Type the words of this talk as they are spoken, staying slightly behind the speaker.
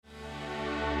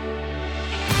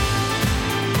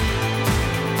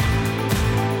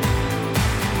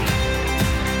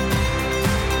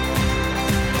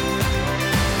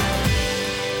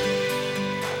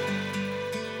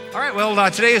Well,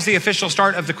 today is the official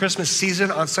start of the Christmas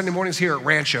season on Sunday mornings here at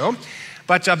Rancho.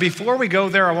 But before we go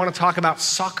there, I want to talk about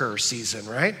soccer season,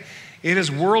 right? It is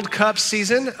World Cup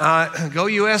season. Go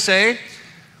USA.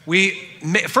 We,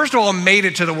 first of all, made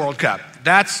it to the World Cup.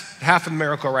 That's half of the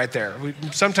miracle right there. We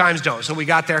sometimes don't, so we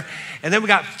got there. And then we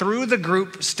got through the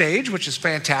group stage, which is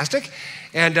fantastic,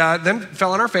 and then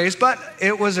fell on our face, but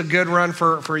it was a good run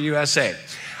for USA.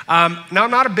 Now,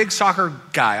 I'm not a big soccer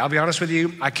guy. I'll be honest with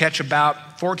you. I catch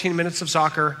about 14 minutes of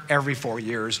soccer every 4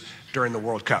 years during the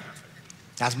World Cup.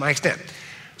 That's my extent.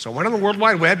 So I went on the World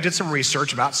Wide Web, did some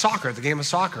research about soccer, the game of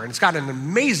soccer, and it's got an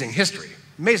amazing history.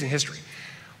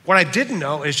 What I didn't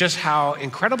know is just how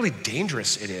incredibly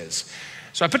dangerous it is.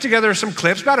 So I put together some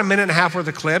clips, about a minute and a half worth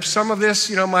of clips. Some of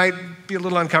this, might be a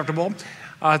little uncomfortable,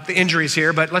 the injuries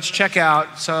here, but let's check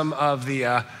out some of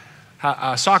the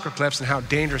soccer clips and how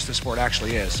dangerous this sport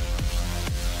actually is.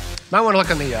 Might want to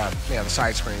look on the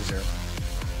side screens there.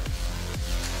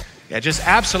 Yeah, just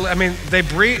absolutely.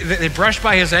 They brushed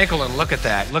by his ankle and look at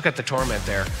that. Look at the torment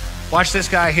there. Watch this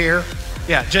guy here.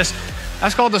 Yeah,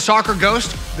 that's called the soccer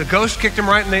ghost. The ghost kicked him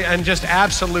right and just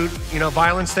absolute,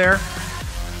 violence there.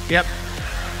 Yep.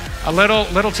 A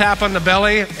little tap on the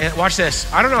belly. And watch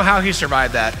this. I don't know how he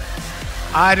survived that.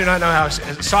 I do not know how.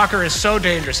 Soccer is so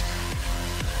dangerous.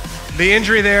 The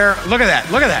injury there, look at that.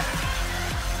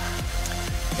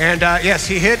 And yes,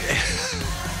 he hit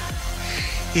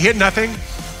nothing.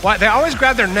 They always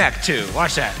grab their neck too,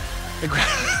 watch that. They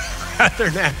grab their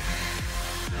neck.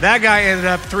 That guy ended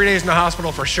up 3 days in the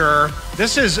hospital for sure.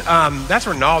 This is, that's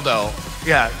Ronaldo.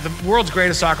 Yeah, the world's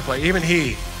greatest soccer player, even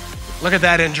he. Look at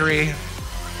that injury,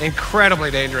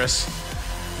 incredibly dangerous.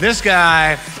 This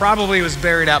guy probably was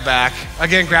buried out back.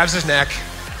 Again, grabs his neck.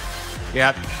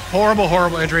 Yep, horrible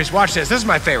injuries. Watch this is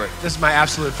my favorite. This is my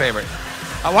absolute favorite.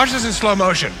 Watch this in slow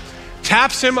motion.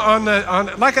 Taps him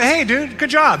like, hey dude,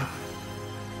 good job.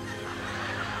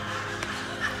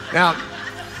 Now,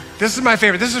 this is my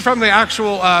favorite. This is from the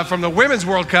actual, from the Women's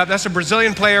World Cup. That's a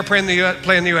Brazilian player playing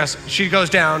in the US. She goes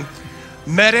down.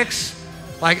 Medics,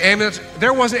 like ambulance,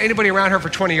 there wasn't anybody around her for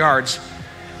 20 yards.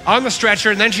 On the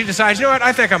stretcher, and then she decides, you know what,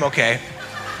 I think I'm okay.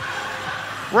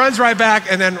 Runs right back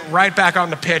and then right back on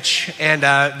the pitch, and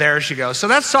there she goes. So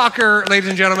that's soccer, ladies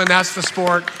and gentlemen. That's the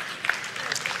sport.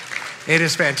 It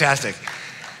is fantastic.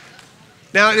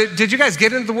 Now, did you guys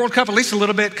get into the World Cup at least a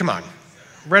little bit? Come on.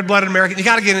 Red-blooded American, you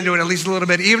got to get into it at least a little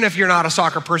bit. Even if you're not a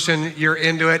soccer person, you're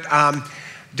into it.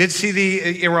 Did see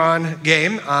the Iran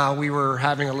game. We were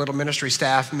having a little ministry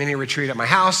staff mini retreat at my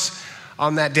house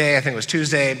on that day. I think it was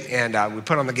Tuesday, and we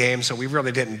put on the game, so we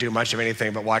really didn't do much of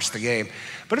anything but watch the game.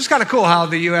 But it's kind of cool how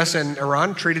the U.S. and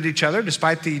Iran treated each other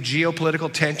despite the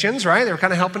geopolitical tensions, right? They were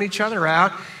kind of helping each other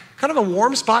out. Kind of a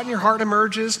warm spot in your heart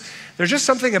emerges. There's just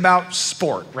something about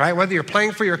sport, right? Whether you're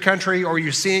playing for your country or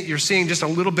you're seeing just a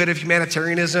little bit of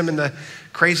humanitarianism in the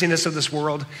craziness of this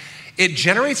world, it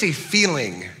generates a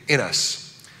feeling in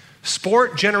us.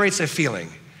 Sport generates a feeling.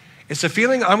 It's a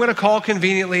feeling I'm going to call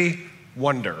conveniently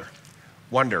wonder.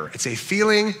 Wonder. It's a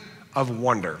feeling of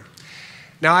wonder.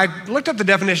 Now, I looked up the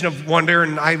definition of wonder,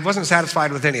 and I wasn't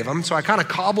satisfied with any of them, so I kind of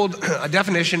cobbled a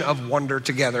definition of wonder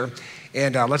together,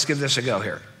 and let's give this a go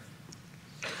here.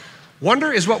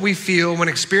 Wonder is what we feel when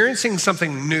experiencing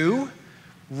something new,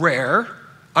 rare,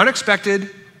 unexpected,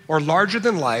 or larger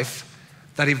than life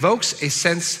that evokes a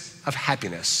sense of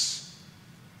happiness.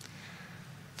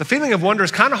 The feeling of wonder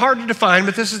is kind of hard to define,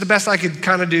 but this is the best I could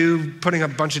kind of do, putting a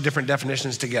bunch of different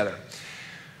definitions together.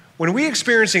 When we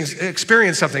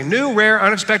experience something new, rare,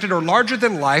 unexpected, or larger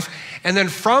than life, and then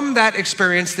from that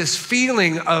experience, this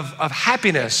feeling of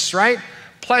happiness, right?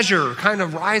 Pleasure kind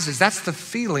of rises. That's the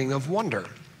feeling of wonder.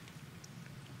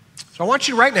 So I want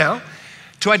you right now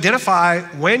to identify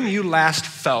when you last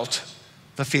felt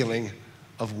the feeling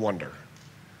of wonder.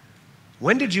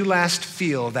 When did you last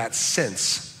feel that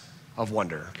sense of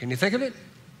wonder? Can you think of it?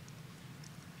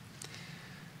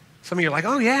 Some of you are like,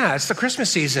 oh yeah, it's the Christmas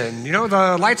season.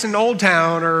 The lights in Old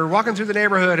Town, or walking through the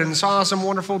neighborhood and saw some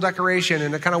wonderful decoration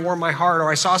and it kind of warmed my heart, or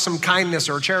I saw some kindness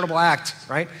or a charitable act,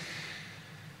 right?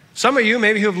 Some of you,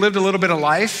 maybe who have lived a little bit of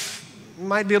life,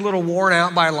 might be a little worn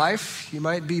out by life. You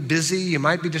might be busy, you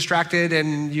might be distracted,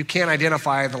 and you can't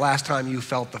identify the last time you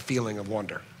felt the feeling of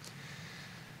wonder.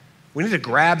 We need to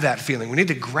grab that feeling. We need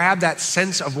to grab that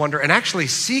sense of wonder and actually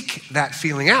seek that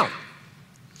feeling out.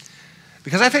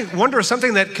 Because I think wonder is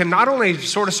something that can not only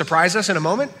sort of surprise us in a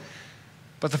moment,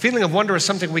 but the feeling of wonder is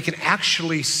something we can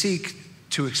actually seek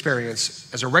to experience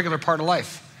as a regular part of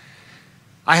life.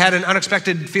 I had an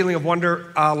unexpected feeling of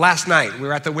wonder last night. We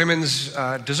were at the women's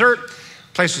dessert.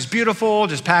 Place was beautiful,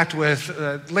 just packed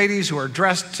with ladies who are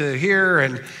dressed to here,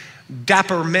 and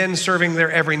dapper men serving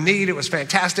their every need. It was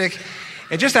fantastic.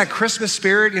 And just that Christmas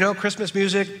spirit, Christmas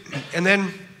music. And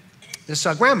then this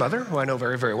grandmother, who I know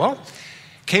very, very well,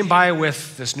 came by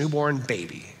with this newborn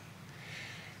baby.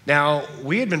 Now,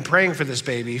 we had been praying for this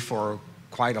baby for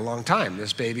quite a long time.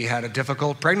 This baby had a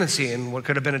difficult pregnancy and what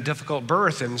could have been a difficult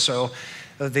birth. And so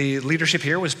the leadership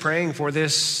here was praying for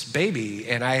this baby,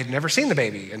 and I had never seen the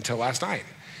baby until last night.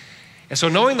 And so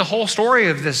knowing the whole story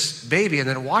of this baby and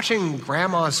then watching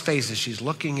grandma's face as she's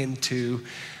looking into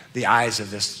the eyes of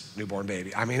this newborn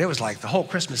baby. I mean, it was like the whole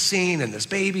Christmas scene and this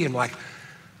baby and like,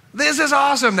 this is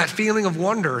awesome. That feeling of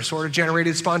wonder sort of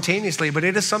generated spontaneously, but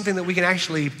it is something that we can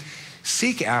actually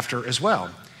seek after as well.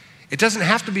 It doesn't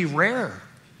have to be rare.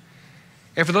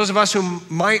 And for those of us who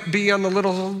might be on the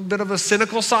little bit of a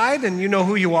cynical side, and you know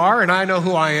who you are and I know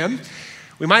who I am,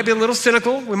 we might be a little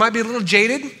cynical, we might be a little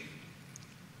jaded.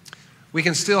 We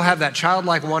can still have that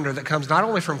childlike wonder that comes not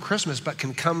only from Christmas, but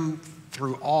can come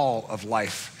through all of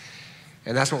life.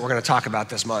 And that's what we're going to talk about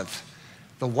this month,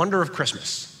 the wonder of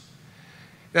Christmas.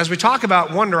 And as we talk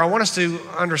about wonder, I want us to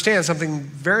understand something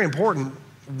very important.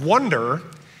 Wonder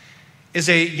is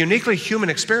a uniquely human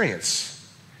experience.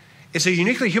 It's a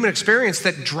uniquely human experience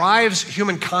that drives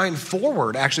humankind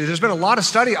forward, actually. There's been a lot of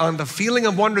study on the feeling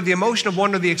of wonder, the emotion of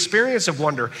wonder, the experience of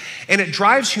wonder, and it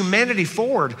drives humanity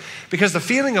forward because the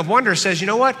feeling of wonder says, you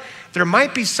know what? There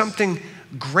might be something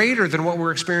greater than what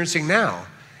we're experiencing now.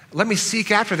 Let me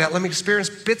seek after that. Let me experience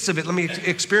bits of it. Let me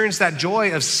experience that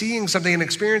joy of seeing something and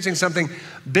experiencing something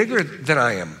bigger than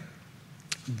I am,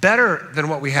 better than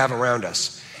what we have around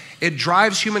us. It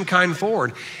drives humankind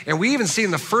forward. And we even see in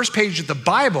the first page of the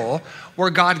Bible where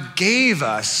God gave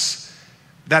us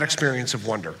that experience of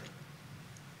wonder.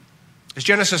 It's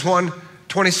Genesis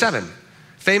 1:27.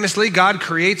 Famously, God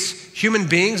creates human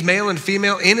beings, male and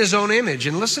female, in his own image.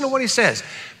 And listen to what he says.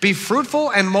 Be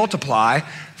fruitful and multiply,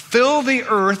 fill the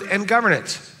earth and govern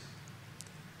it.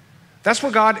 That's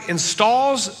where God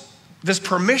installs this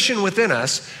permission within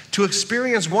us to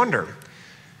experience wonder.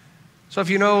 So if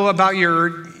you know about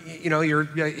your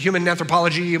human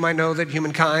anthropology, you might know that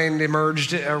humankind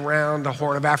emerged around the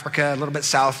Horn of Africa, a little bit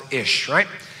south-ish, right?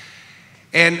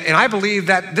 And I believe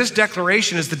that this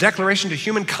declaration is the declaration to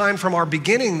humankind from our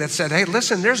beginning that said, hey,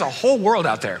 listen, there's a whole world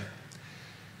out there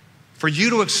for you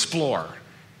to explore,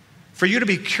 for you to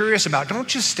be curious about. Don't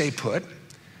just stay put.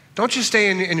 Don't just stay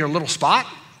in your little spot.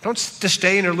 Don't just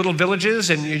stay in your little villages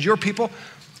and your people.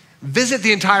 Visit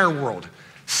the entire world.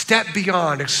 Step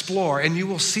beyond, explore, and you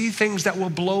will see things that will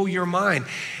blow your mind.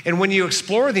 And when you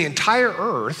explore the entire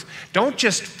earth, don't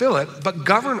just fill it, but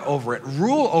govern over it,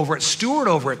 rule over it, steward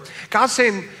over it. God's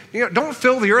saying, don't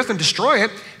fill the earth and destroy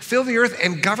it. Fill the earth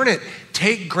and govern it.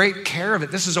 Take great care of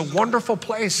it. This is a wonderful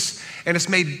place, and it's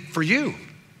made for you.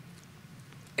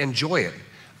 Enjoy it.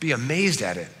 Be amazed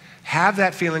at it. Have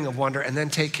that feeling of wonder, and then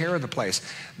take care of the place.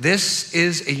 This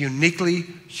is a uniquely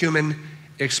human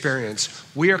experience.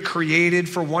 We are created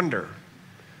for wonder.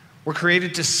 We're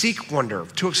created to seek wonder,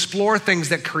 to explore things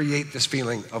that create this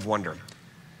feeling of wonder.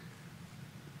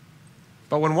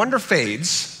 But when wonder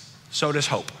fades, so does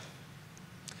hope.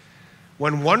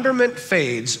 When wonderment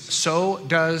fades, so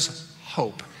does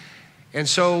hope. And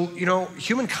so,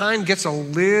 humankind gets a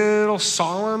little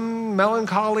solemn,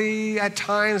 melancholy at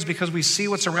times because we see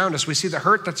what's around us. We see the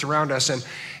hurt that's around us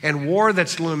and war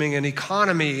that's looming and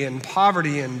economy and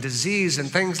poverty and disease and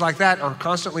things like that are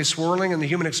constantly swirling in the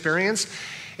human experience.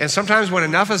 And sometimes when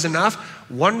enough is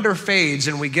enough, wonder fades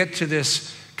and we get to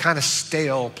this kind of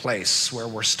stale place where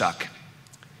we're stuck.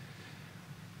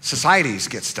 Societies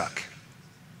get stuck.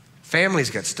 Families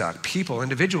get stuck. People,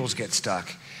 individuals get stuck.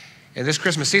 In this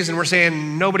Christmas season, we're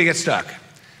saying nobody gets stuck.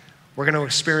 We're going to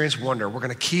experience wonder. We're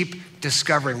going to keep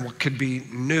discovering what could be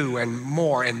new and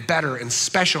more and better and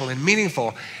special and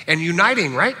meaningful and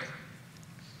uniting, right?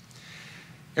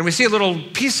 And we see a little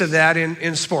piece of that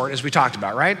in sport, as we talked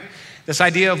about, right? This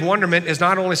idea of wonderment is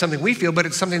not only something we feel, but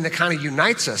it's something that kind of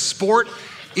unites us. Sport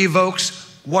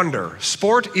evokes wonder.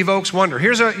 Sport evokes wonder.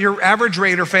 Here's your average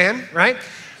Raider fan, right?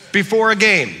 Before a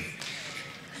game.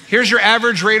 Here's your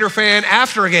average Raider fan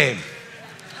after a game.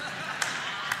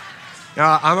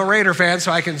 Now, I'm a Raider fan,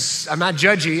 so I'm not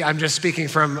judgy. I'm just speaking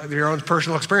from your own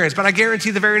personal experience. But I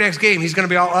guarantee the very next game, he's going to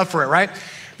be all up for it, right?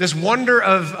 This wonder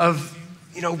of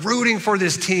rooting for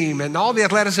this team and all the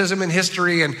athleticism and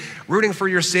history and rooting for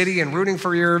your city and rooting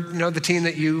for the team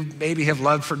that you maybe have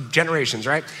loved for generations,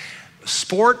 right?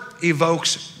 Sport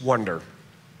evokes wonder.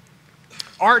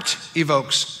 Art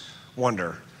evokes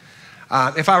wonder.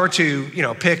 If I were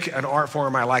to, pick an art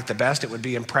form I like the best, it would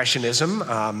be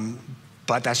Impressionism.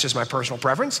 but that's just my personal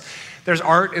preference. There's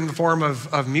art in the form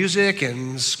of music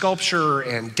and sculpture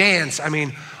and dance. I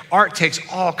mean, art takes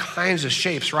all kinds of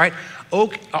shapes, right?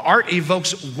 Art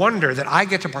evokes wonder that I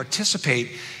get to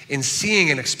participate in seeing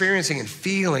and experiencing and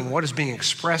feeling what is being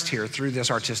expressed here through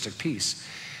this artistic piece.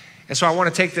 And so I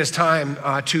want to take this time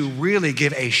to really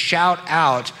give a shout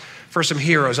out for some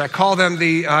heroes. I call them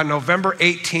the November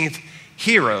 18th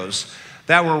heroes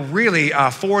that were really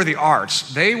for the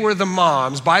arts. They were the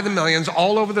moms by the millions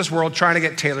all over this world trying to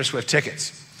get Taylor Swift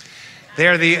tickets.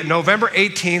 They're the November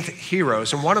 18th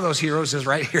heroes, and one of those heroes is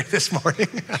right here this morning,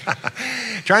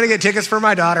 trying to get tickets for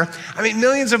my daughter. I mean,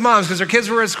 millions of moms, because their kids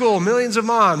were at school, millions of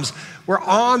moms were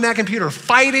on that computer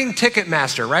fighting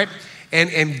Ticketmaster, right?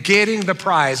 And getting the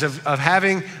prize of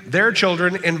having their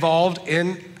children involved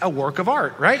in a work of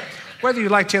art, right? Whether you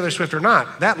like Taylor Swift or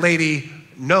not, that lady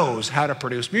knows how to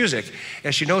produce music,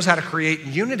 and she knows how to create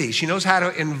unity. She knows how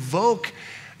to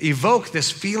evoke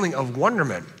this feeling of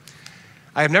wonderment.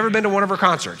 I have never been to one of her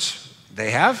concerts.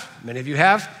 They have, many of you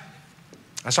have.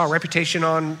 I saw Reputation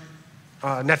on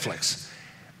Netflix.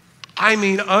 I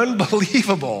mean,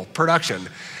 unbelievable production.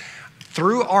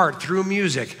 Through art, through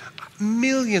music,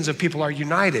 millions of people are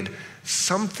united.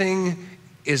 Something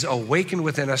is awakened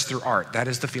within us through art. That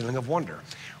is the feeling of wonder.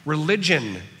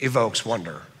 Religion evokes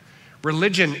wonder.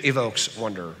 Religion evokes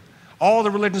wonder. All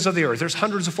the religions of the earth, there's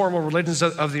hundreds of formal religions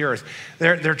of the earth.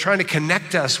 They're trying to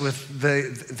connect us with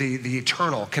the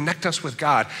eternal, connect us with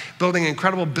God, building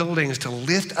incredible buildings to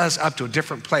lift us up to a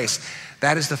different place.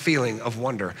 That is the feeling of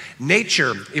wonder.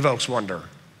 Nature evokes wonder.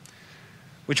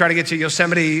 We try to get to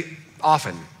Yosemite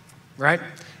often, right?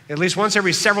 At least once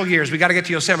every several years, we got to get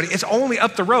to Yosemite. It's only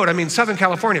up the road. I mean, Southern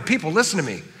California, people, listen to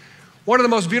me. One of the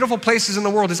most beautiful places in the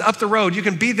world is up the road. You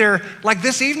can be there like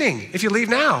this evening if you leave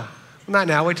now. Well, not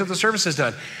now, wait till the service is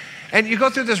done. And you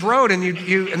go through this road and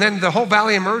and then the whole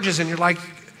valley emerges and you're like,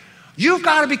 you've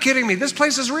got to be kidding me. This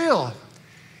place is real.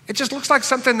 It just looks like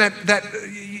something that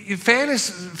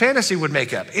fantasy would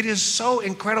make up. It is so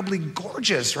incredibly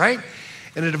gorgeous, right?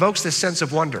 And it evokes this sense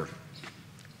of wonder.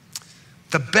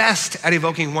 The best at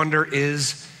evoking wonder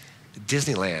is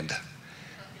Disneyland.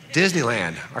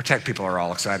 Disneyland, our tech people are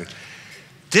all excited.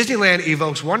 Disneyland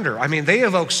evokes wonder. I mean, they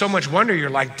evoke so much wonder, you're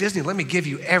like, Disney, let me give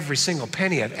you every single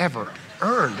penny I've ever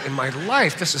earned in my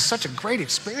life. This is such a great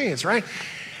experience, right?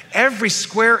 Every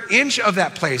square inch of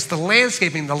that place, the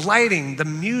landscaping, the lighting, the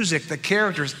music, the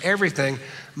characters, everything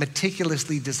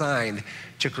meticulously designed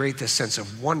to create this sense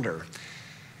of wonder.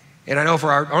 And I know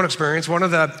for our own experience, one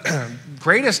of the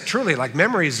greatest, truly, like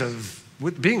memories of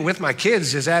being with my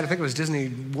kids is at, I think it was Disney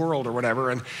World or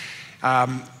whatever, and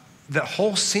the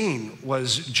whole scene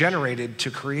was generated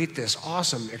to create this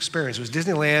awesome experience. It was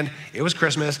Disneyland, it was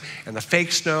Christmas, and the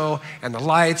fake snow, and the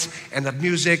lights, and the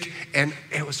music, and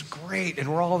it was great.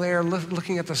 And we're all there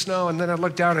looking at the snow, and then I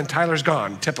look down and Tyler's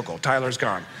gone. Typical, Tyler's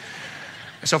gone.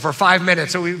 So for 5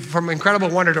 minutes, from incredible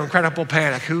wonder to incredible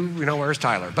panic, where's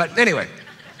Tyler? But anyway,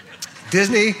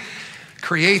 Disney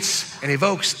creates and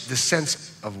evokes this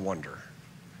sense of wonder.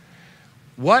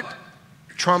 What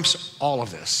trumps all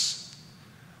of this?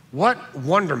 What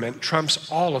wonderment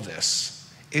trumps all of this?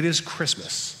 It is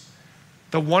Christmas.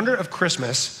 The wonder of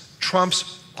Christmas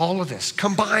trumps all of this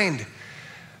combined,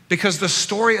 because the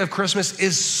story of Christmas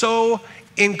is so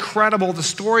incredible. The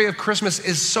story of Christmas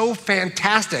is so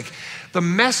fantastic. The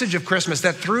message of Christmas,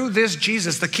 that through this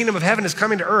Jesus, the kingdom of heaven is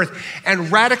coming to earth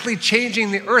and radically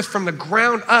changing the earth from the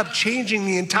ground up, changing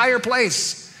the entire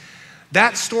place.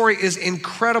 That story is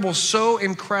incredible, so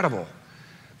incredible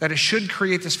that it should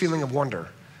create this feeling of wonder.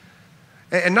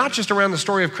 And not just around the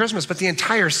story of Christmas, but the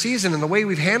entire season and the way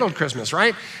we've handled Christmas,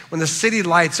 right? When the city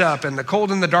lights up and the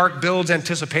cold and the dark builds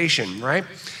anticipation, right?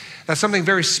 That something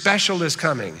very special is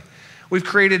coming. We've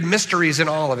created mysteries in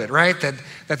all of it, right?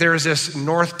 That there is this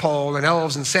North Pole and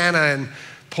elves and Santa and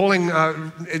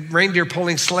reindeer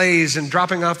pulling sleighs and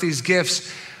dropping off these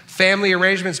gifts, family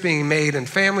arrangements being made and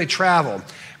family travel,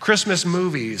 Christmas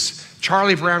movies,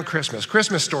 Charlie Brown Christmas,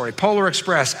 Christmas Story, Polar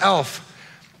Express, Elf,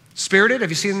 Spirited. Have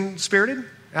you seen Spirited?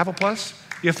 Apple Plus?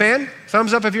 You a fan?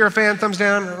 Thumbs up if you're a fan, thumbs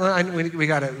down. We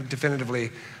got it definitively.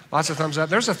 Lots of thumbs up.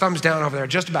 There's a thumbs down over there.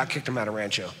 Just about kicked him out of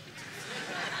Rancho.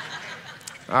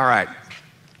 All right.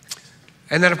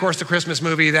 And then, of course, the Christmas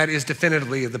movie that is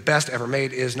definitively the best ever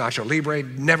made is Nacho Libre.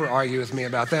 Never argue with me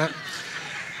about that.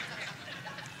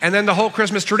 And then the whole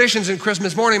Christmas traditions and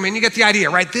Christmas morning. I mean, you get the idea,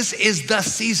 right? This is the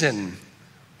season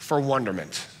for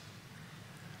wonderment.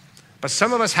 But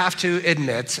some of us have to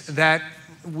admit that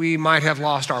we might have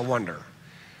lost our wonder.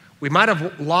 We might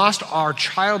have lost our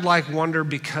childlike wonder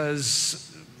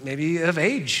because maybe of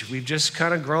age. We've just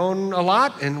kind of grown a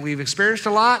lot and we've experienced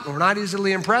a lot and we're not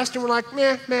easily impressed and we're like,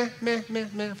 meh, meh, meh, meh,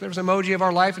 meh. If there was an emoji of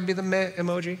our life, it'd be the meh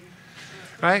emoji,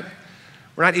 right?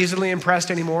 We're not easily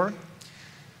impressed anymore.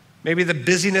 Maybe the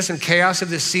busyness and chaos of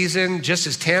this season just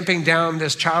is tamping down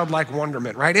this childlike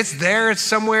wonderment, right? It's there, it's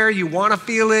somewhere, you want to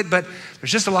feel it, but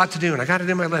there's just a lot to do and I got to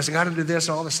do my list, I got to do this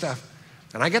and all this stuff.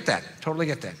 And I get that, totally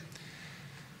get that.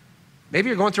 Maybe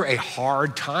you're going through a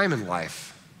hard time in life.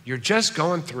 You're just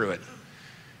going through it.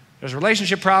 There's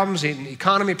relationship problems,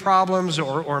 economy problems,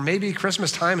 or maybe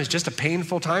Christmas time is just a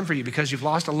painful time for you because you've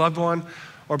lost a loved one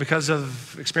or because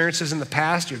of experiences in the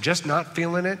past. You're just not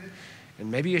feeling it.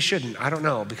 And maybe you shouldn't, I don't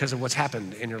know, because of what's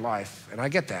happened in your life. And I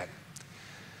get that.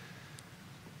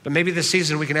 But maybe this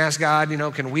season we can ask God,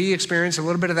 can we experience a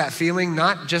little bit of that feeling,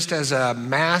 not just as a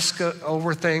mask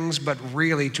over things, but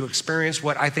really to experience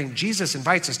what I think Jesus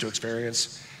invites us to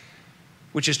experience,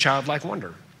 which is childlike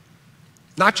wonder.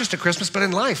 Not just at Christmas, but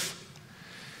in life.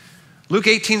 Luke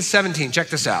 18:17, check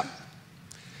this out.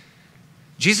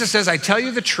 Jesus says, I tell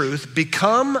you the truth,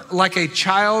 become like a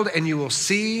child and you will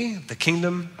see the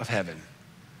kingdom of heaven.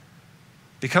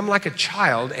 Become like a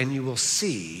child and you will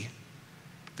see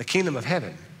the kingdom of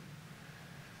heaven.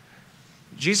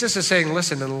 Jesus is saying,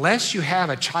 listen, unless you have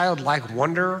a childlike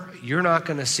wonder, you're not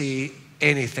gonna see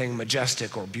anything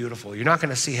majestic or beautiful. You're not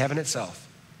gonna see heaven itself.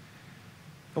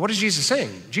 And what is Jesus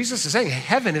saying? Jesus is saying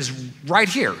heaven is right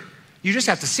here. You just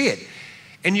have to see it.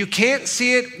 And you can't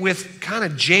see it with kind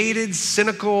of jaded,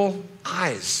 cynical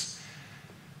eyes.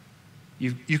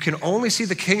 You can only see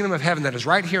the kingdom of heaven that is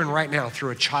right here and right now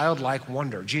through a childlike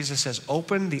wonder. Jesus says,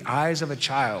 open the eyes of a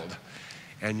child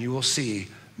and you will see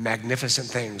magnificent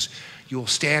things. You will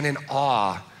stand in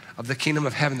awe of the kingdom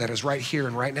of heaven that is right here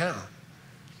and right now.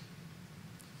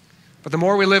 But the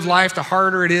more we live life, the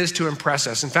harder it is to impress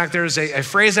us. In fact, there's a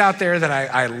phrase out there that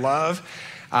I love.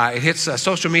 It hits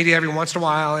social media every once in a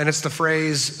while, and it's the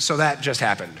phrase, so that just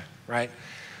happened, right?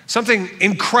 Something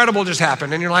incredible just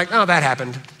happened, and you're like, oh, that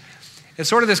happened. It's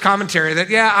sort of this commentary that,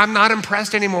 yeah, I'm not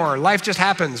impressed anymore. Life just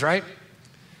happens, right?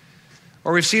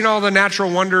 Or we've seen all the natural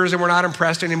wonders, and we're not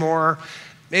impressed anymore.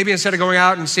 Maybe instead of going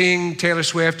out and seeing Taylor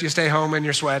Swift, you stay home in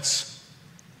your sweats.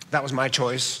 That was my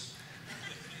choice.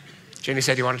 Jenny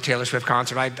said, you want a Taylor Swift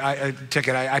concert? I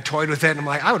toyed with it, and I'm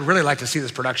like, I would really like to see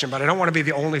this production, but I don't want to be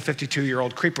the only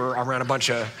 52-year-old creeper around a bunch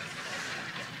of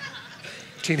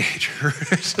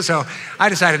teenagers. So I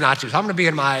decided not to. So I'm gonna be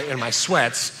in my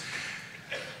sweats.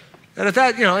 And at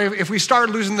that, if we start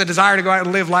losing the desire to go out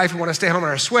and live life and want to stay home in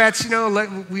our sweats,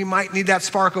 we might need that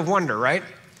spark of wonder, right?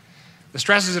 The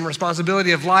stresses and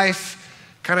responsibility of life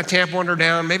kind of tamp wonder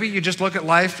down. Maybe you just look at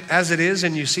life as it is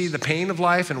and you see the pain of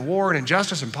life and war and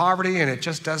injustice and poverty and it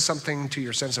just does something to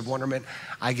your sense of wonderment.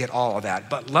 I get all of that.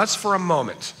 But let's for a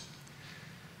moment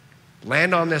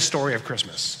land on this story of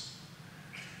Christmas.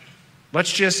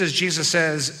 Let's just, as Jesus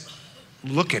says,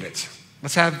 look at it.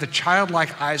 Let's have the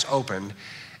childlike eyes opened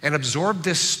and absorb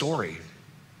this story.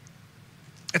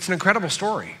 It's an incredible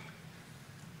story.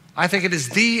 I think it is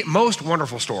the most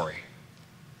wonderful story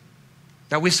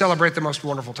that we celebrate the most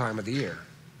wonderful time of the year.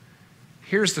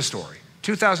 Here's the story.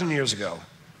 2,000 years ago,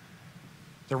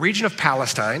 the region of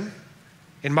Palestine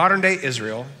in modern day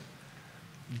Israel,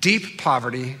 deep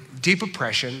poverty, deep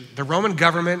oppression. The Roman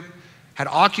government had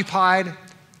occupied,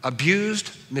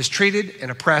 abused, mistreated, and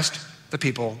oppressed the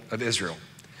people of Israel.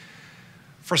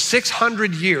 For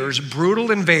 600 years,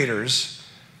 brutal invaders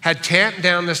had tamped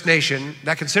down this nation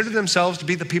that considered themselves to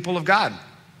be the people of God.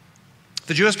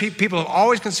 The Jewish people have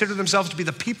always considered themselves to be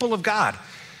the people of God.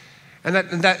 And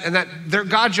that their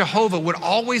God Jehovah would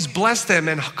always bless them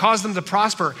and cause them to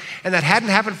prosper. And that hadn't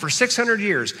happened for 600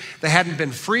 years. They hadn't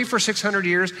been free for 600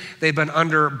 years. They'd been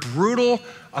under brutal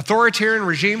authoritarian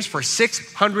regimes for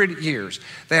 600 years.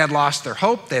 They had lost their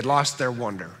hope. They had lost their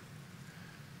wonder.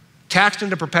 Taxed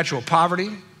into perpetual poverty,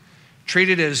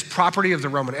 treated as property of the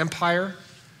Roman Empire,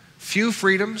 few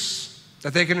freedoms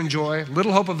that they could enjoy,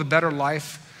 little hope of a better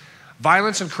life.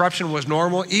 Violence and corruption was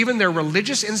normal. Even their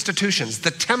religious institutions, the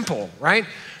temple, right?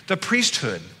 The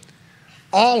priesthood,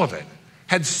 all of it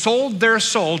had sold their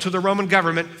soul to the Roman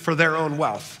government for their own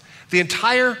wealth. The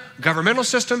entire governmental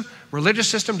system, religious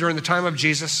system during the time of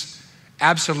Jesus,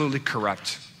 absolutely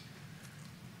corrupt.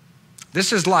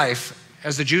 This is life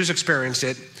as the Jews experienced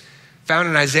it, found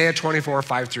in Isaiah 24,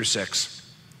 5-6.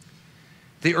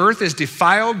 The earth is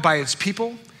defiled by its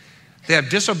people. They have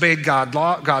disobeyed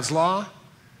God's law,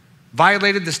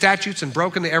 violated the statutes and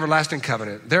broken the everlasting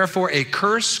covenant. Therefore, a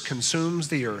curse consumes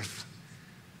the earth.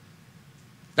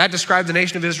 That described the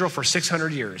nation of Israel for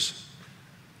 600 years.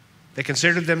 They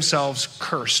considered themselves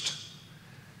cursed.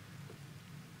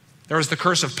 There was the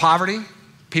curse of poverty,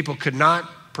 People could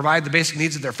not provide the basic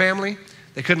needs of their family.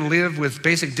 They couldn't live with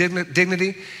basic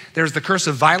dignity. There's the curse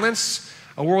of violence,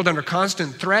 a world under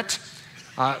constant threat,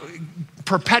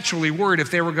 perpetually worried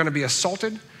if they were going to be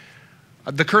assaulted.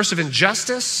 The curse of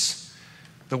injustice,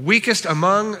 the weakest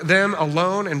among them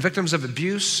alone and victims of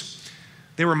abuse.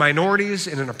 They were minorities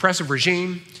in an oppressive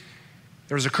regime.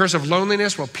 There was a curse of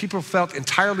loneliness where people felt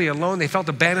entirely alone. They felt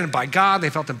abandoned by God. They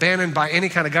felt abandoned by any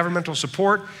kind of governmental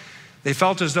support. They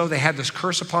felt as though they had this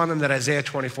curse upon them that Isaiah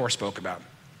 24 spoke about.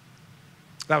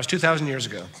 That was 2,000 years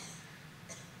ago.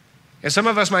 And some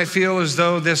of us might feel as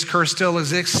though this curse still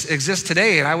exists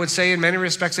today, and I would say in many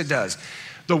respects it does.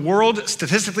 The world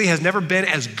statistically has never been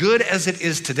as good as it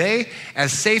is today,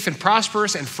 as safe and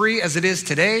prosperous and free as it is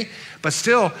today, but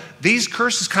still, these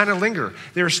curses kind of linger.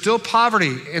 There's still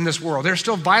poverty in this world. There's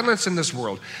still violence in this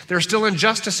world. There's still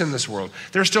injustice in this world.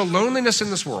 There's still loneliness in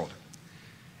this world.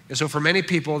 And so for many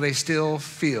people, they still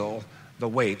feel the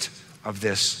weight of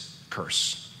this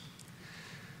curse.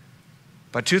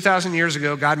 But 2,000 years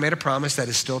ago, God made a promise that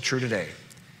is still true today.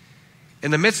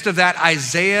 In the midst of that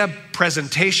Isaiah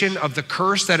presentation of the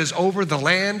curse that is over the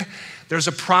land, there's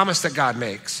a promise that God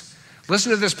makes.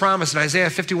 Listen to this promise in Isaiah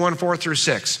 51,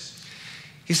 4-6.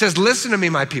 He says, "Listen to me,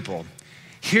 my people.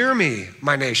 Hear me,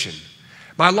 my nation.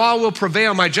 My law will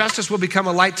prevail. My justice will become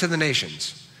a light to the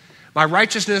nations. My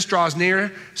righteousness draws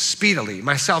near speedily.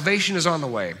 My salvation is on the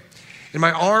way. And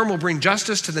my arm will bring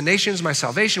justice to the nations. My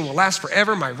salvation will last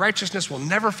forever. My righteousness will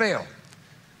never fail."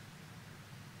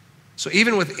 So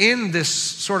even within this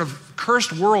sort of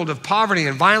cursed world of poverty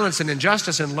and violence and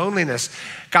injustice and loneliness,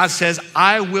 God says,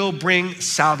 I will bring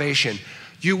salvation.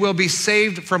 You will be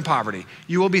saved from poverty.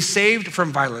 You will be saved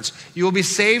from violence. You will be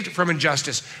saved from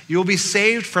injustice. You will be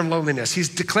saved from loneliness. He's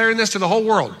declaring this to the whole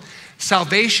world.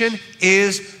 Salvation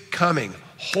is coming.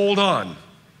 Hold on.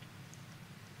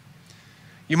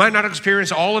 You might not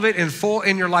experience all of it in full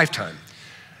in your lifetime.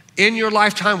 In your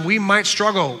lifetime, we might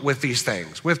struggle with these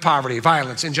things, with poverty,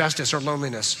 violence, injustice, or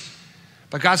loneliness.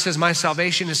 But God says, my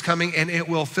salvation is coming and it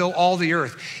will fill all the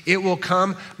earth. It will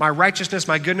come, my righteousness,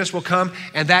 my goodness will come,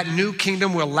 and that new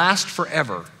kingdom will last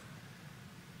forever.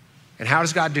 And how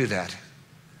does God do that?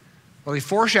 Well, he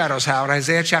foreshadows how in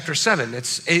Isaiah chapter 7.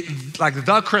 It's like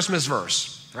the Christmas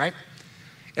verse, right?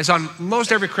 It's on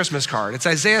most every Christmas card. It's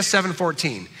Isaiah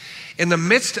 7:14. In the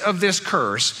midst of this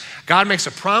curse, God makes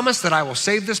a promise that I will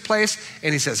save this place,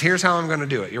 and he says, here's how I'm going to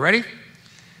do it. You ready?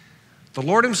 The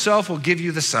Lord himself will give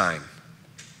you the sign.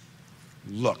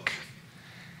 Look.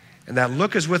 And that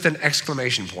look is with an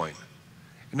exclamation point.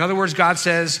 In other words, God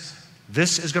says,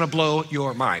 this is going to blow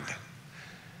your mind.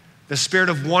 The spirit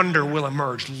of wonder will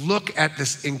emerge. Look at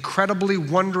this incredibly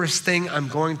wondrous thing I'm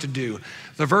going to do.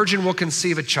 The virgin will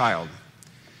conceive a child.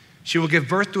 She will give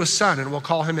birth to a son and we'll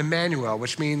call him Emmanuel,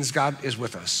 which means God is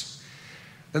with us.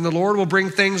 Then the Lord will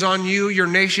bring things on you, your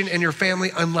nation, and your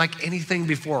family unlike anything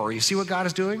before. You see what God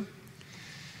is doing?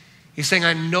 He's saying,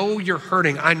 I know you're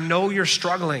hurting. I know you're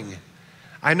struggling.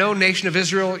 I know, nation of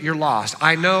Israel, you're lost.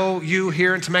 I know you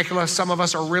here in Temecula, some of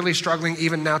us are really struggling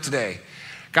even now today.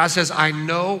 God says, I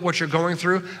know what you're going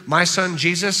through. My son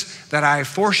Jesus, that I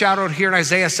foreshadowed here in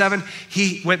Isaiah 7,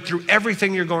 he went through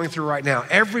everything you're going through right now.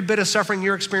 Every bit of suffering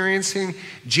you're experiencing,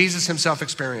 Jesus himself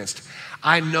experienced.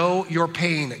 I know your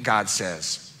pain, God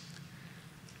says,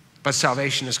 but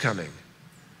salvation is coming.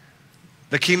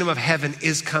 The kingdom of heaven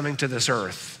is coming to this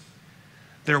earth.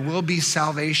 There will be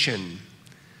salvation.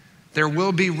 There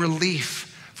will be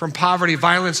relief from poverty,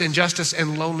 violence, injustice,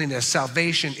 and loneliness.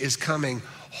 Salvation is coming.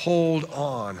 Hold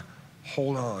on,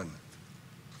 hold on.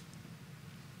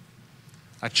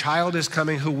 A child is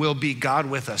coming who will be God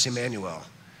with us, Emmanuel.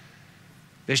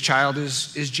 This child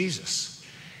is Jesus.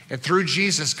 And through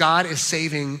Jesus, God is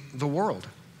saving the world.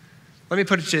 Let me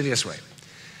put it to you this way.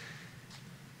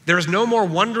 There is no more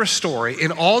wondrous story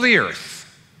in all the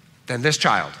earth than this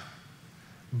child.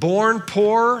 Born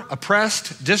poor,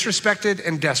 oppressed, disrespected,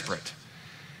 and desperate.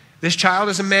 This child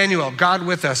is Emmanuel, God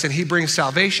with us, and he brings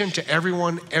salvation to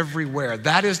everyone, everywhere.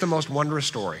 That is the most wondrous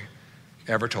story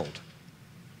ever told.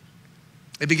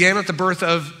 It began at the birth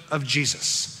of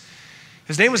Jesus.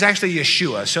 His name was actually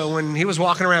Yeshua, so when he was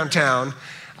walking around town,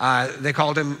 they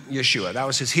called him Yeshua. That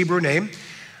was his Hebrew name.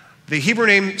 The Hebrew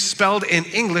name spelled in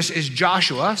English is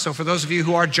Joshua, so for those of you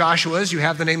who are Joshuas, you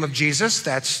have the name of Jesus.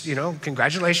 That's,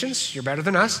 congratulations, you're better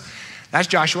than us. That's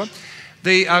Joshua.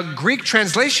 The Greek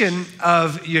translation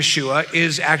of Yeshua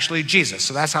is actually Jesus.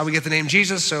 So that's how we get the name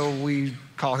Jesus. So we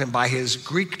call him by his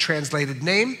Greek translated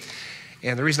name.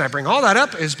 And the reason I bring all that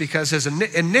up is because his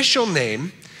initial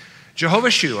name,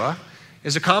 Jehovah Shua,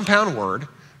 is a compound word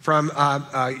from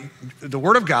the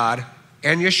word of God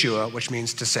and Yeshua, which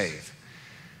means to save.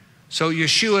 So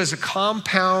Yeshua is a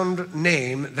compound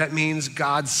name that means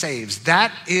God saves.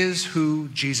 That is who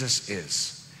Jesus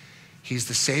is. He's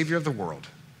the Savior of the world.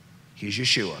 He's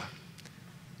Yeshua.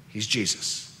 He's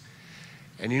Jesus.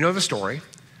 And you know the story.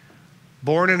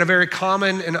 Born in a very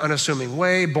common and unassuming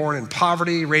way, born in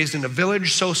poverty, raised in a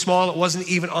village so small it wasn't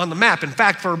even on the map. In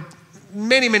fact, for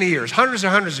many, many years, hundreds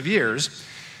and hundreds of years,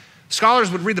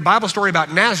 scholars would read the Bible story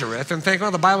about Nazareth and think,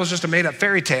 oh, the Bible's just a made-up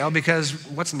fairy tale because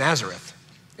what's Nazareth?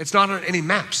 It's not on any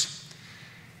maps.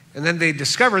 And then they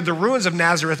discovered the ruins of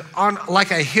Nazareth on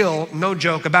like a hill, no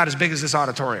joke, about as big as this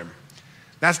auditorium.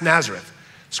 That's Nazareth.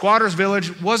 Squatters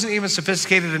Village wasn't even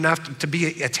sophisticated enough to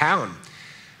be a town.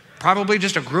 Probably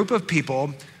just a group of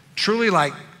people truly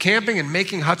like camping and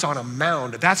making huts on a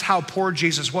mound. That's how poor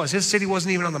Jesus was. His city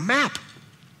wasn't even on the map.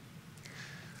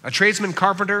 A tradesman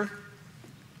carpenter,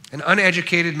 an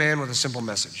uneducated man with a simple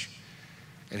message.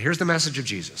 And here's the message of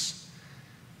Jesus.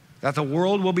 That the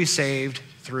world will be saved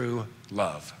through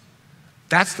love.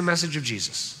 That's the message of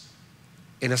Jesus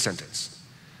in a sentence.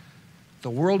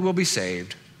 The world will be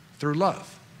saved through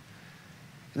love.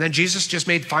 And then Jesus just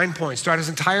made fine points throughout his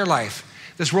entire life.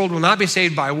 This world will not be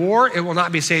saved by war. It will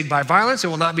not be saved by violence. It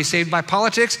will not be saved by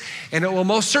politics. And it will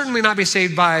most certainly not be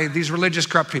saved by these religious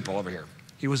corrupt people over here.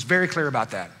 He was very clear about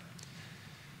that.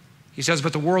 He says,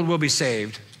 but the world will be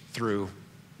saved through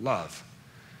love.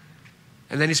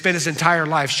 And then he spent his entire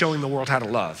life showing the world how to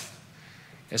love.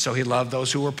 And so he loved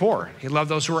those who were poor. He loved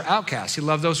those who were outcasts. He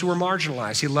loved those who were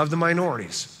marginalized. He loved the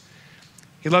minorities.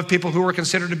 He loved people who were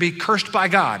considered to be cursed by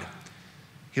God.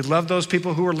 He loved those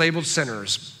people who were labeled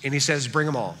sinners. And he says, bring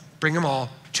them all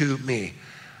to me.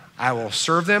 I will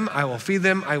serve them, I will feed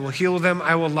them, I will heal them,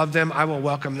 I will love them, I will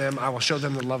welcome them, I will show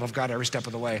them the love of God every step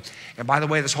of the way. And by the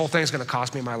way, this whole thing is gonna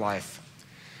cost me my life.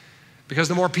 Because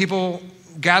the more people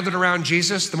gathered around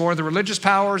Jesus, the more the religious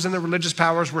powers and the religious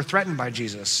powers were threatened by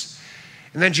Jesus.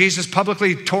 And then Jesus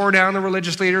publicly tore down the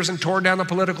religious leaders and tore down the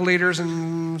political leaders,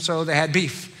 and so they had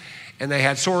beef. And they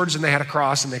had swords and they had a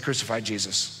cross and they crucified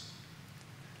Jesus.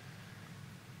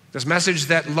 This message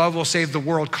that love will save the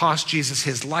world cost Jesus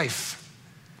his life.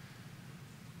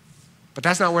 But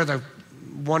that's not where the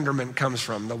wonderment comes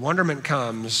from. The wonderment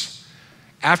comes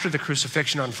after the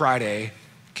crucifixion on Friday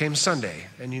came Sunday.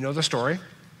 And you know the story.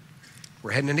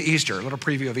 We're heading into Easter, a little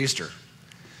preview of Easter.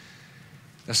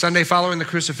 The Sunday following the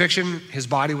crucifixion, his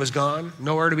body was gone,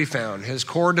 nowhere to be found. His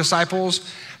core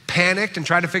disciples panicked and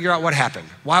tried to figure out what happened.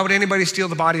 Why would anybody steal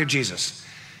the body of Jesus?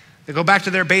 They go back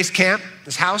to their base camp,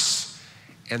 this house,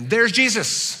 and there's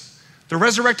Jesus, the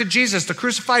resurrected Jesus, the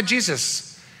crucified Jesus.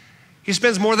 He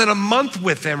spends more than a month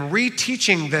with them,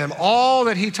 reteaching them all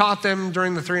that he taught them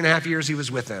during the 3.5 years he was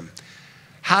with them.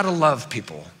 How to love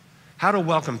people, how to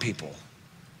welcome people,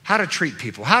 how to treat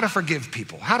people, how to forgive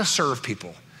people, how to serve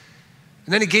people.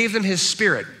 And then he gave them his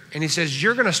spirit, and he says,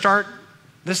 you're gonna start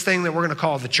this thing that we're gonna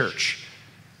call the church,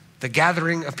 the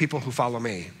gathering of people who follow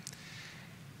me.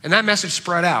 And that message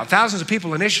spread out. Thousands of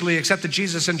people initially accepted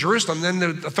Jesus in Jerusalem. Then the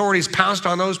authorities pounced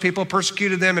on those people,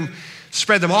 persecuted them, and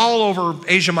spread them all over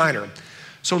Asia Minor.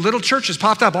 So little churches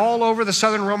popped up all over the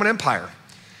Southern Roman Empire.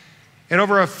 And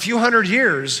over a few hundred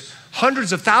years,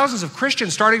 hundreds of thousands of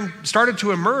Christians started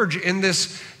to emerge in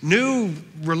this new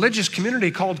religious community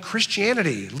called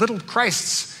Christianity. Little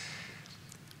Christs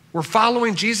were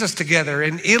following Jesus together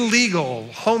in illegal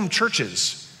home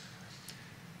churches.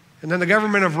 And then the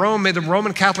government of Rome made the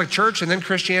Roman Catholic Church, and then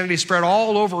Christianity spread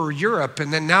all over Europe,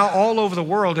 and then now all over the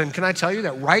world. And can I tell you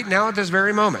that right now at this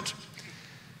very moment,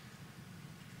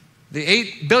 the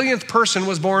 8 billionth person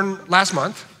was born last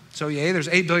month. So yay, there's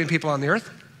 8 billion people on the earth.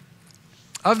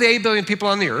 Of the 8 billion people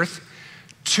on the earth,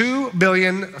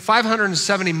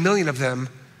 2,570,000,000 of them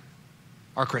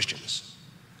are Christians.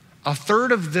 A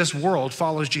third of this world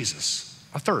follows Jesus,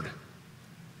 a third.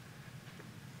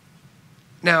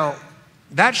 Now,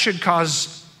 that should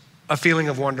cause a feeling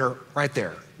of wonder right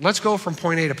there. Let's go from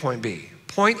point A to point B.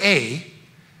 Point A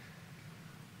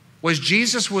was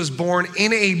Jesus was born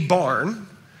in a barn,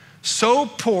 so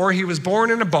poor he was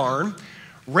born in a barn,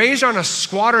 raised on a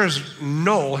squatter's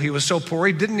knoll. He was so poor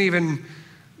he didn't even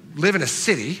live in a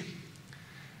city.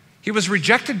 He was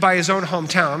rejected by his own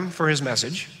hometown for his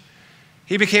message.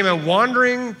 He became a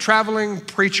wandering, traveling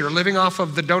preacher living off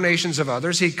of the donations of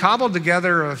others. He cobbled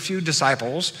together a few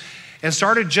disciples and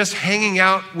started just hanging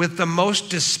out with the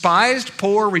most despised,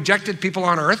 poor, rejected people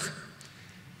on earth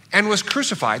and was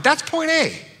crucified. That's point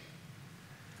A.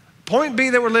 Point B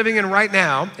that we're living in right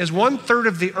now is 1/3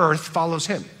 of the earth follows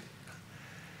him.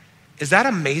 Is that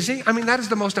amazing? I mean, that is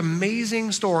the most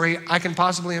amazing story I can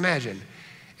possibly imagine.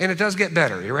 And it does get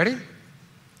better. You ready?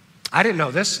 I didn't know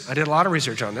this. I did a lot of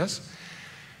research on this.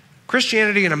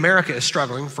 Christianity in America is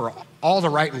struggling for all the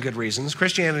right and good reasons.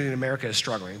 Christianity in America is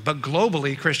struggling, but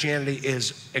globally, Christianity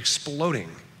is exploding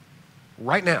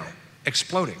right now,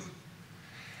 exploding.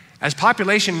 As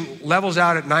population levels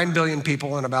out at 9 billion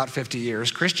people in about 50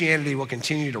 years, Christianity will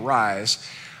continue to rise.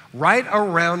 Right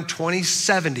around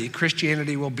 2070,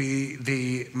 Christianity will be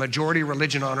the majority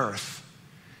religion on earth.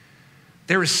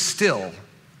 There is still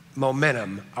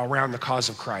momentum around the cause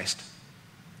of Christ.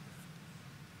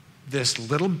 This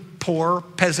little poor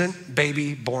peasant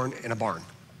baby born in a barn.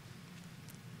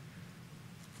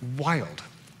 Wild.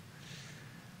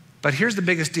 But here's the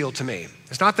biggest deal to me.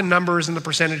 It's not the numbers and the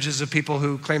percentages of people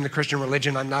who claim the Christian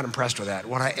religion. I'm not impressed with that.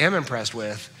 What I am impressed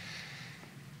with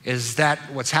is that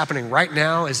what's happening right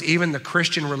now is even the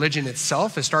Christian religion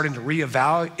itself is starting to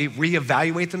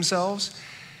reevaluate themselves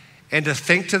and to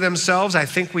think to themselves, I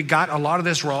think we got a lot of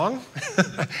this wrong.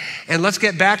 And let's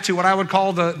get back to what I would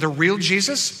call the real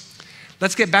Jesus.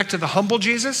 Let's get back to the humble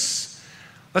Jesus.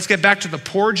 Let's get back to the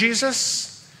poor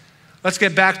Jesus. Let's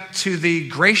get back to the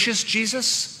gracious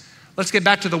Jesus. Let's get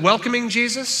back to the welcoming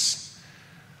Jesus.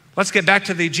 Let's get back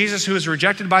to the Jesus who was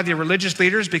rejected by the religious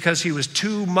leaders because he was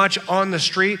too much on the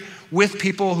street with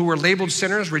people who were labeled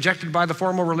sinners, rejected by the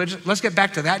formal religion. Let's get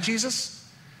back to that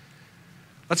Jesus.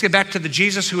 Let's get back to the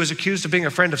Jesus who was accused of being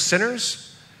a friend of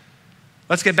sinners.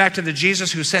 Let's get back to the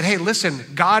Jesus who said, hey, listen,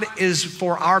 God is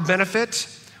for our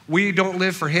benefit. We don't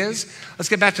live for his. Let's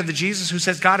get back to the Jesus who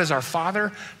says God is our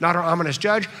Father, not our ominous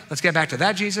judge. Let's get back to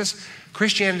that Jesus.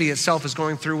 Christianity itself is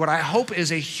going through what I hope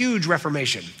is a huge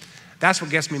reformation. That's what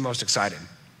gets me most excited.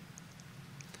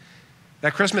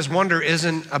 That Christmas wonder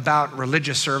isn't about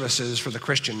religious services for the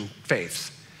Christian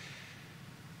faith.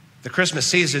 The Christmas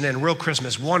season and real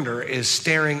Christmas wonder is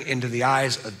staring into the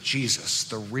eyes of Jesus,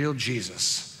 the real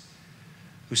Jesus,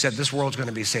 who said this world's going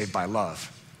to be saved by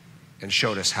love and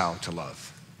showed us how to love.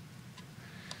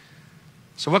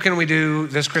 So what can we do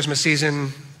this Christmas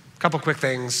season? A couple quick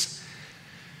things.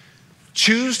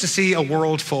 Choose to see a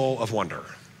world full of wonder.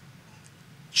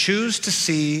 Choose to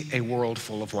see a world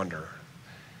full of wonder.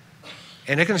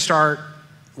 And it can start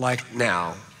like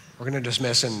now. We're going to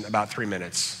dismiss in about 3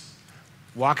 minutes.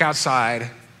 Walk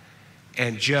outside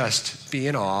and just be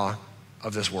in awe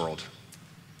of this world.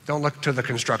 Don't look to the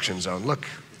construction zone. Look,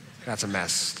 that's a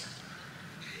mess.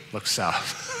 Look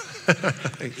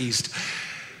south, east.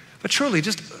 But truly,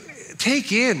 just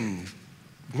take in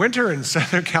winter in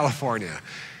Southern California.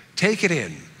 Take it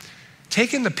in.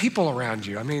 Take in the people around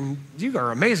you. I mean, you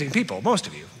are amazing people, most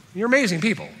of you. You're amazing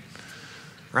people,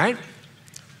 right?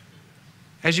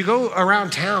 As you go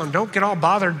around town, don't get all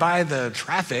bothered by the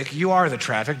traffic. You are the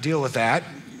traffic. Deal with that.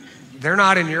 They're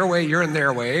not in your way. You're in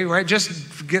their way, right?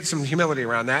 Just get some humility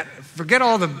around that. Forget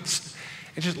all the,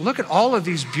 and just look at all of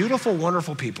these beautiful,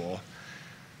 wonderful people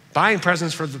buying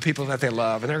presents for the people that they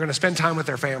love, and they're going to spend time with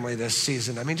their family this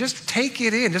season. I mean, just take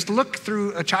it in. Just look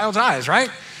through a child's eyes, right?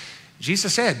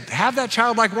 Jesus said, have that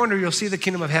childlike wonder, you'll see the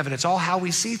kingdom of heaven. It's all how we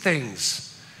see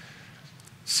things.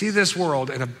 See this world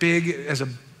in the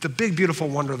big, beautiful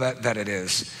wonder that it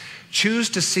is. Choose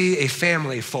to see a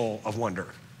family full of wonder.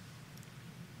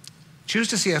 Choose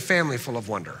to see a family full of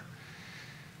wonder.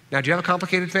 Now, do you have a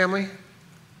complicated family?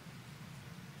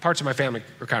 Parts of my family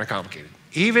are kind of complicated.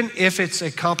 Even if it's a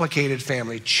complicated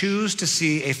family, choose to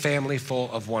see a family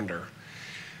full of wonder.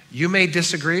 You may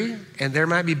disagree, and there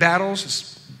might be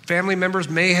battles. Family members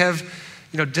may have,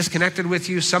 disconnected with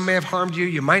you. Some may have harmed you.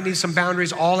 You might need some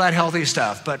boundaries, all that healthy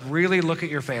stuff. But really look at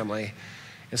your family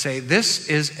and say, this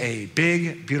is a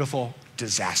big, beautiful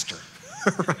disaster,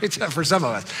 right? For some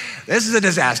of us, this is a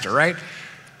disaster, right?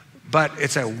 But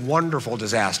it's a wonderful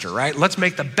disaster, right? Let's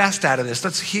make the best out of this.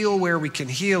 Let's heal where we can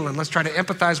heal, and let's try to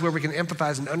empathize where we can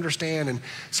empathize and understand, and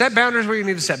set boundaries where you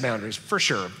need to set boundaries, for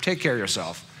sure. Take care of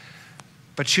yourself.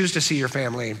 But choose to see your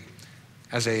family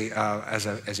as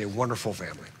a wonderful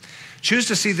family. Choose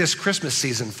to see this Christmas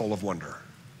season full of wonder.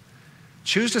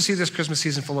 Choose to see this Christmas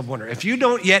season full of wonder. If you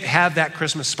don't yet have that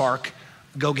Christmas spark,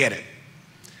 go get it.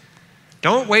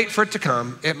 Don't wait for it to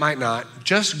come. It might not.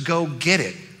 Just go get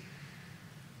it.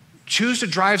 Choose to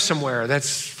drive somewhere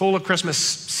that's full of Christmas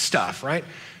stuff, right?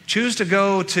 Choose to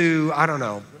go to, I don't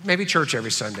know, maybe church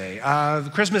every Sunday,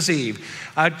 Christmas Eve.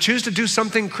 Choose to do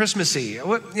something Christmassy.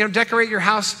 Decorate your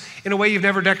house in a way you've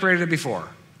never decorated it before.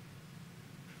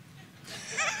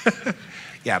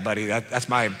 Yeah, buddy, that's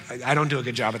I don't do a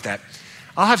good job at that.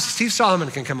 I'll have Steve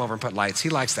Solomon can come over and put lights. He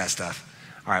likes that stuff.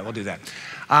 All right, we'll do that.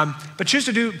 But choose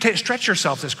to stretch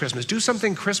yourself this Christmas. Do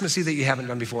something Christmassy that you haven't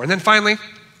done before. And then finally,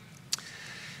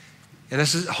 and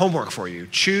this is homework for you,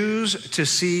 choose to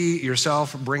see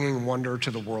yourself bringing wonder to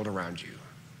the world around you.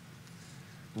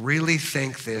 Really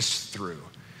think this through.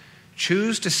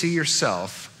 Choose to see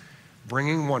yourself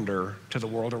bringing wonder to the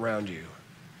world around you.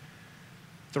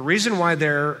 The reason why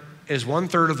there is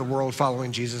 1/3 of the world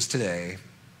following Jesus today,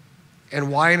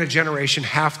 and why in a generation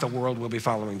half the world will be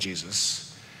following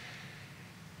Jesus,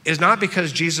 is not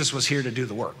because Jesus was here to do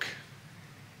the work.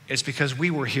 It's because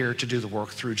we were here to do the work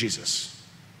through Jesus.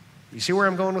 You see where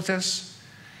I'm going with this?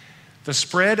 The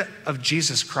spread of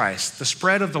Jesus Christ, the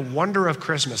spread of the wonder of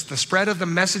Christmas, the spread of the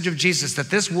message of Jesus that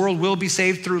this world will be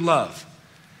saved through love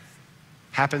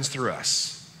happens through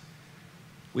us.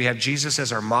 We have Jesus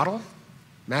as our model,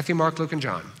 Matthew, Mark, Luke, and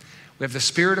John. We have the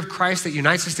Spirit of Christ that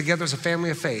unites us together as a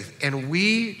family of faith, and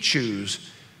we choose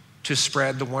to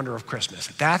spread the wonder of Christmas.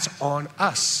 That's on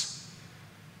us.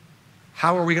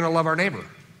 How are we going to love our neighbor?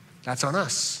 That's on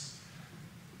us.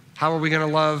 How are we going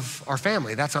to love our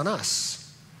family? That's on us.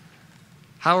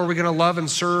 How are we going to love and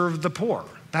serve the poor?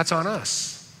 That's on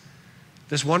us.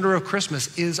 This wonder of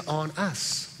Christmas is on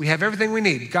us. We have everything we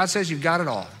need. God says you've got it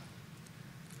all.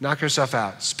 Knock yourself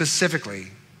out. Specifically,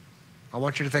 I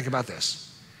want you to think about this.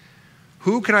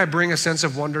 Who can I bring a sense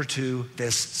of wonder to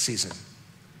this season?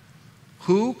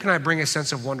 Who can I bring a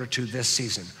sense of wonder to this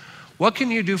season? What can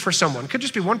you do for someone? It could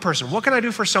just be one person. What can I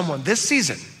do for someone this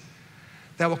season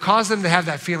that will cause them to have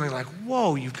that feeling like,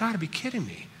 whoa, you've got to be kidding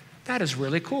me. That is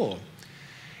really cool.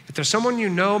 If there's someone you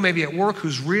know, maybe at work,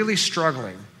 who's really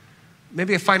struggling,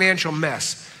 maybe a financial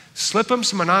mess, slip them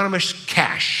some anonymous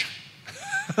cash,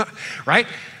 right?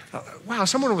 Wow,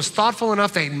 someone was thoughtful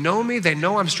enough, they know me, they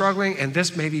know I'm struggling, and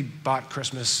this maybe bought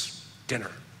Christmas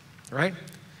dinner, right?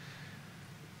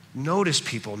 Notice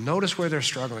people, notice where they're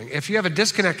struggling. If you have a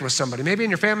disconnect with somebody, maybe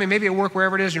in your family, maybe at work,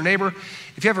 wherever it is, your neighbor,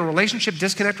 if you have a relationship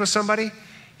disconnect with somebody,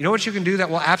 you know what you can do that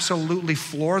will absolutely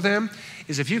floor them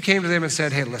is if you came to them and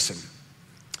said, hey, listen,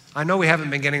 I know we haven't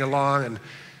been getting along and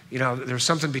there's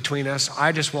something between us.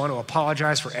 I just want to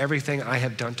apologize for everything I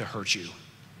have done to hurt you.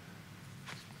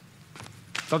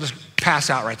 They'll just pass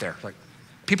out right there. Like,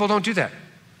 people don't do that.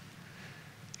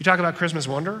 You talk about Christmas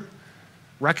wonder,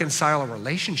 reconcile a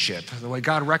relationship the way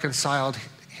God reconciled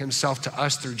himself to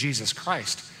us through Jesus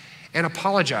Christ, and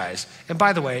apologize. And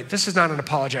by the way, this is not an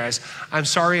apologize. I'm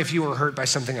sorry if you were hurt by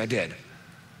something I did.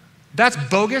 That's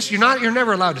bogus. You're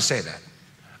never allowed to say that.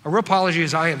 A real apology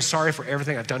is I am sorry for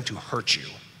everything I've done to hurt you.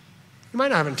 You might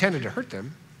not have intended to hurt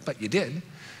them, but you did.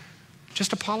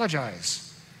 Just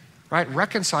apologize, right?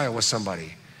 Reconcile with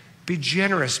somebody. Be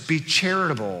generous, be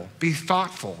charitable, be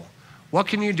thoughtful. What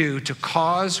can you do to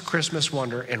cause Christmas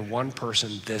wonder in one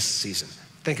person this season?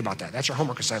 Think about that. That's your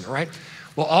homework assignment, right?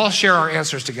 We'll all share our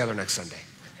answers together next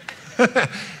Sunday.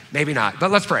 Maybe not, but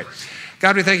let's pray.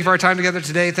 God, we thank you for our time together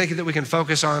today. Thank you that we can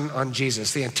focus on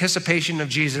Jesus, the anticipation of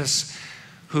Jesus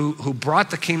who brought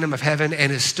the kingdom of heaven and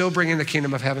is still bringing the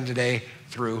kingdom of heaven today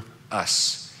through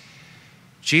us.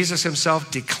 Jesus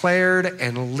himself declared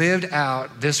and lived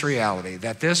out this reality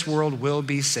that this world will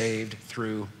be saved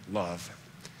through love.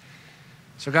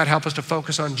 So God, help us to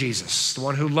focus on Jesus, the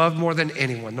one who loved more than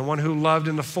anyone, the one who loved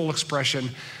in the full expression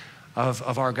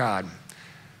of our God,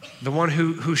 the one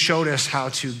who showed us how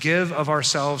to give of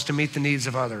ourselves to meet the needs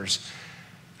of others,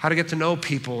 how to get to know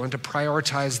people and to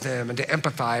prioritize them and to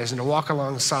empathize and to walk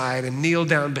alongside and kneel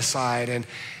down beside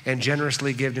and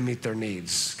generously give to meet their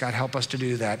needs. God, help us to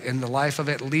do that in the life of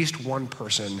at least one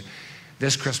person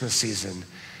this Christmas season,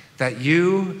 that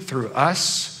you, through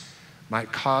us,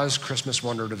 might cause Christmas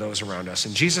wonder to those around us.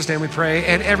 In Jesus' name we pray,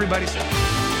 and everybody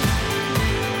said,